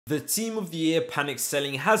The team of the year panic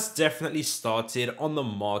selling has definitely started on the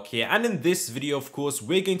market, and in this video of course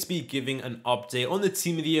we're going to be giving an update on the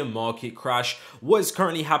team of the year market crash, what has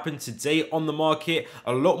currently happened today on the market.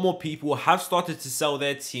 A lot more people have started to sell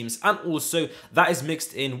their teams, and also that is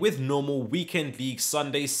mixed in with normal weekend league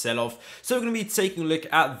Sunday sell-off. So we're going to be taking a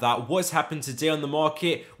look at that, what has happened today on the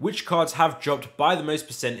market, which cards have dropped by the most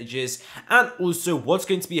percentages, and also what's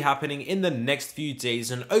going to be happening in the next few days,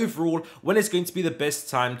 and overall when it's going to be the best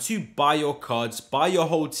time to buy your cards, buy your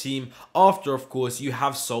whole team after of course you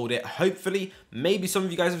have sold it. Hopefully, maybe some of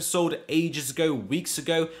you guys have sold ages ago, weeks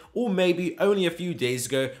ago, or maybe only a few days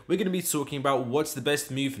ago. We're going to be talking about what's the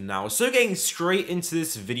best move now. So getting straight into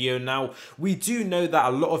this video now, we do know that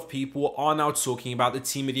a lot of people are now talking about the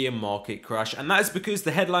team of the year market crash, and that is because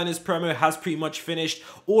the headliners promo has pretty much finished.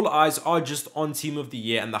 All eyes are just on team of the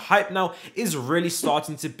year, and the hype now is really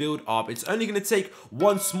starting to build up. It's only going to take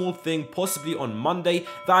one small thing, possibly on Monday,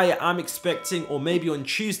 that I am expecting, or maybe on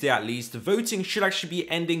Tuesday at least. The voting should actually be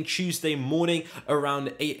ending Tuesday morning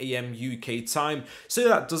around 8 AM UK time, so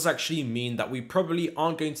that does actually mean that we probably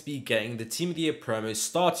aren't going to be getting the team of the year promos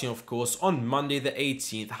starting of course on Monday the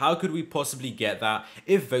 18th. How could we possibly get that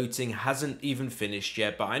if voting hasn't even finished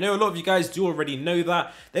yet? But I know a lot of you guys do already know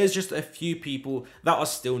that. There's just a few people that are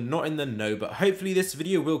still not in the know, but hopefully this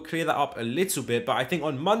video will clear that up a little bit. But I think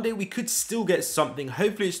on Monday we could still get something.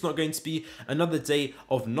 Hopefully it's not going to be another day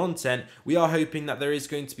of non-content. We are hoping that there is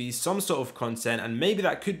going to be some sort of content, and maybe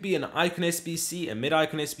that could be an icon SBC, a mid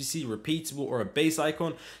icon SBC, repeatable, or a base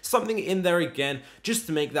icon, something in there again, just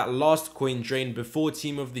to make that last coin drain before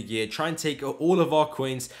team of the year. Try and take all of our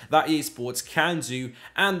coins that EA Sports can do,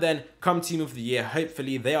 and then come team of the year,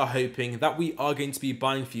 hopefully they are hoping that we are going to be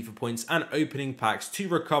buying FIFA points and opening packs to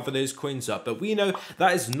recover those coins up. But we know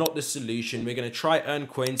that is not the solution. We're going to try earn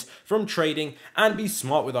coins from trading and be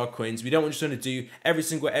smart with our coins. We don't just want to do every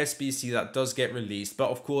single SBC that does get released. But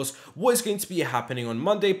of course, what is going to be happening on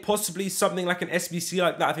Monday? Possibly something like an SBC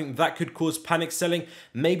like that. I think that could cause panic selling.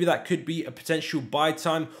 Maybe that could be a potential buy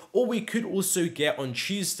time, or we could also get on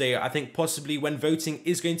Tuesday, I think possibly when voting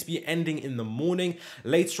is going to be ending in the morning,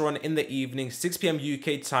 later on in the evening, 6 PM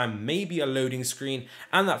UK time, maybe a loading screen,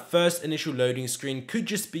 and that first initial loading screen could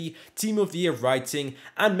just be team of the year writing,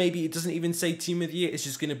 and maybe it doesn't even say team of the year, it's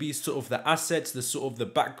just going to be sort of the assets, the sort of the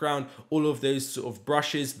background, all of those sort of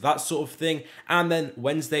brushes, that sort of thing. And then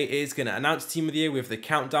Wednesday is going to announce team of the year with the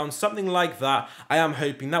countdown, something like that. I am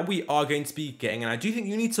hoping that we are going to be getting, and I do think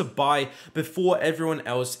you need to buy before everyone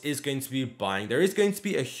else is going to be buying. There is going to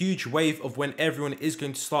be a huge wave of when everyone is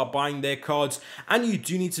going to start buying their cards, and you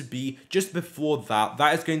do need to be just before that.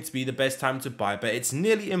 That is going to be the best time to buy, but it's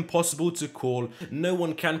nearly impossible to call. No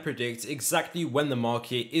one can predict exactly when the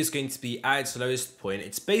market is going to be at its lowest point.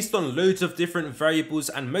 It's based on loads of different variables,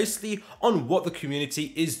 and mostly on what the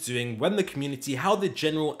community is doing, when the community, how the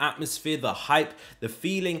general atmosphere, the hype, the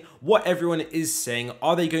feeling, what everyone is saying.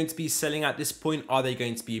 Are they going to be selling at this point? Are they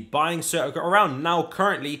going to be buying? So around now,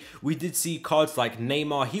 currently, we did see cards like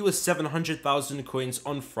Neymar. He was 700,000 coins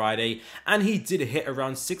on Friday, and he did hit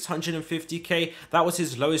around 650k. That was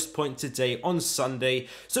his lowest point today on Sunday.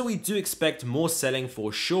 So we do expect more selling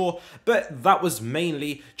for sure, but that was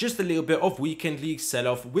mainly just a little bit of weekend league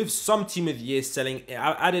sell-off with some team of the year selling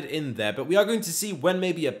added in there. But we are going to see when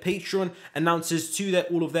maybe a Patreon announces to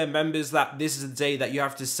all of their members that this is the day that you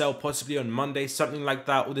have to sell, possibly on Monday, something like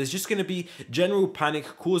that, or there's just going to be general panic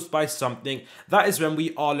caused by something. That is when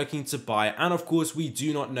we are looking to buy, and of course we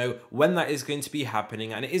do not know when that is going to be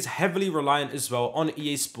happening, and it is heavily reliant as well on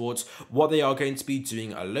EA Sports, what they are going to be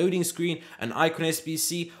doing, a loading screen, an icon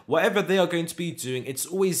SBC, whatever they are going to be doing. It's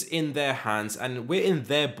always in their hands, and we're in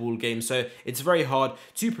their ball game, so it's very hard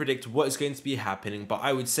to predict what is going to be happening. But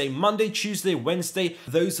I would say Monday, Tuesday, Wednesday,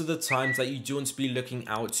 those are the times that you do want to be looking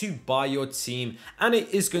out to buy your team, and it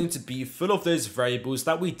is going to be full of those variables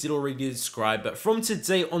that we did already describe. But from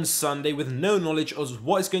today on Sunday, with no knowledge of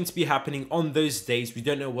what is going to be happening on those days, we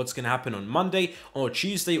don't know what's going to happen on Monday or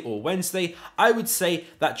Tuesday or Wednesday. I would say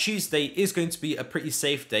that Tuesday is going to be a pretty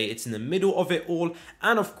safe day. It's in the middle of it all,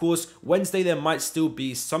 and of course Wednesday there might still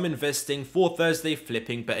be some investing for Thursday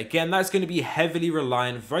flipping, but again that's going to be heavily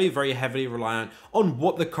reliant, very heavily reliant on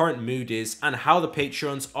what the current mood is and how the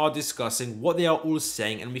Patreons are discussing, what they are all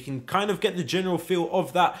saying, and we can kind of get the general feel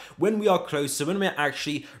of that when we are closer, when we're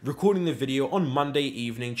actually recording the video on Monday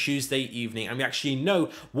evening, Tuesday evening, and we actually know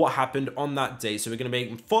what happened on that day. So we're going to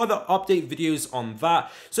make further update videos on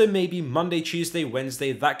that. So maybe Monday, Tuesday,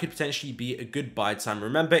 Wednesday, that could potentially be a good buy time.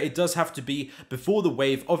 Remember, it does have to be before the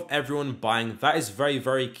wave of everyone buying. That is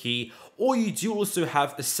very key. or you do also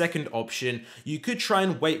have a second option. You could try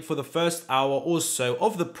and wait for the first hour or so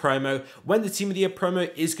of the promo. When the Team of the Year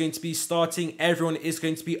promo is going to be starting, everyone is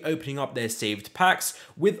going to be opening up their saved packs.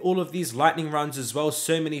 With all of these lightning rounds as well,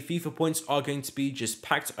 so many FIFA points are going to be just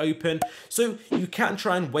packed open, so you can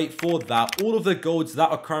try and wait for that. All of the golds that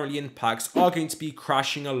are currently in packs are going to be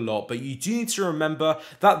crashing a lot, but you do need to remember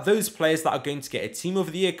that those players that are going to get a Team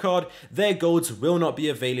of the Year card, their golds will not be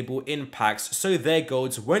available in packs, so their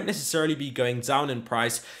golds won't necessarily be going down in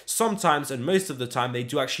price. Sometimes, and most of the time, they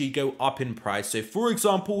do actually go up in price. So for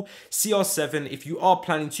example, CR7, if you are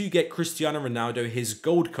planning to get Cristiano Ronaldo his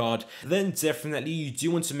gold card, then definitely you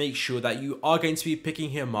do want to make sure that you are going to be picking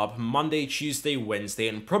him up Monday, Tuesday, Wednesday,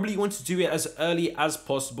 and probably want to do it as early as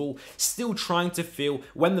possible, still trying to feel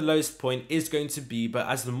when the lowest point is going to be. But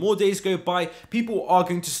as the more days go by, people are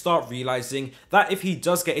going to start realizing that if he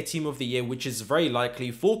does get a Team of the Year, which is very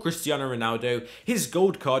likely for Cristiano Ronaldo, his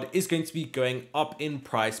gold card is going to be going up in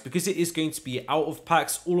price because it is going to be out of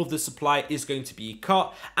packs, all of the supply is going to be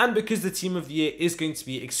cut, and because the Team of the Year is going to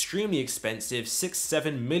be extremely expensive,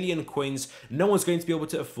 6-7 million coins, no one's going to be able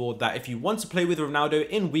to afford that. If you want to play with Ronaldo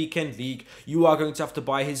in Weekend League, you are going to have to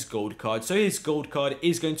buy his gold card, so his gold card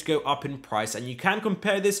is going to go up in price. And you can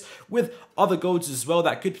compare this with other golds as well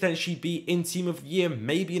that could potentially be in Team of the Year,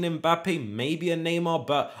 maybe an Mbappe, maybe a Neymar,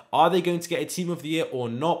 but are they going to get a Team of the Year or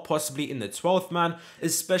not? Possibly in the 12th man.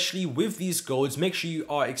 Especially with these golds, make sure you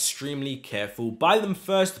are extremely careful. Buy them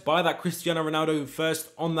first, buy that Cristiano Ronaldo first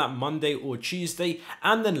on that Monday or Tuesday,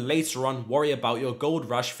 and then later on worry about your gold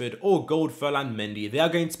Rashford or gold Ferland Mendy. They are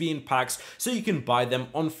going to be in packs, so you can buy them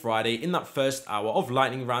on Friday in that first hour of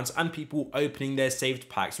lightning rounds and people opening their saved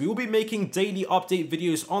packs. We will be making daily update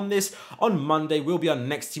videos on this. On Monday will be our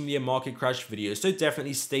next Team of the Year market crash video, so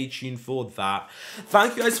definitely stay tuned for that.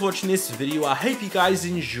 Thank you guys for watching this video. I hope you guys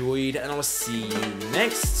enjoyed, and I'll see you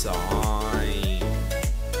next time.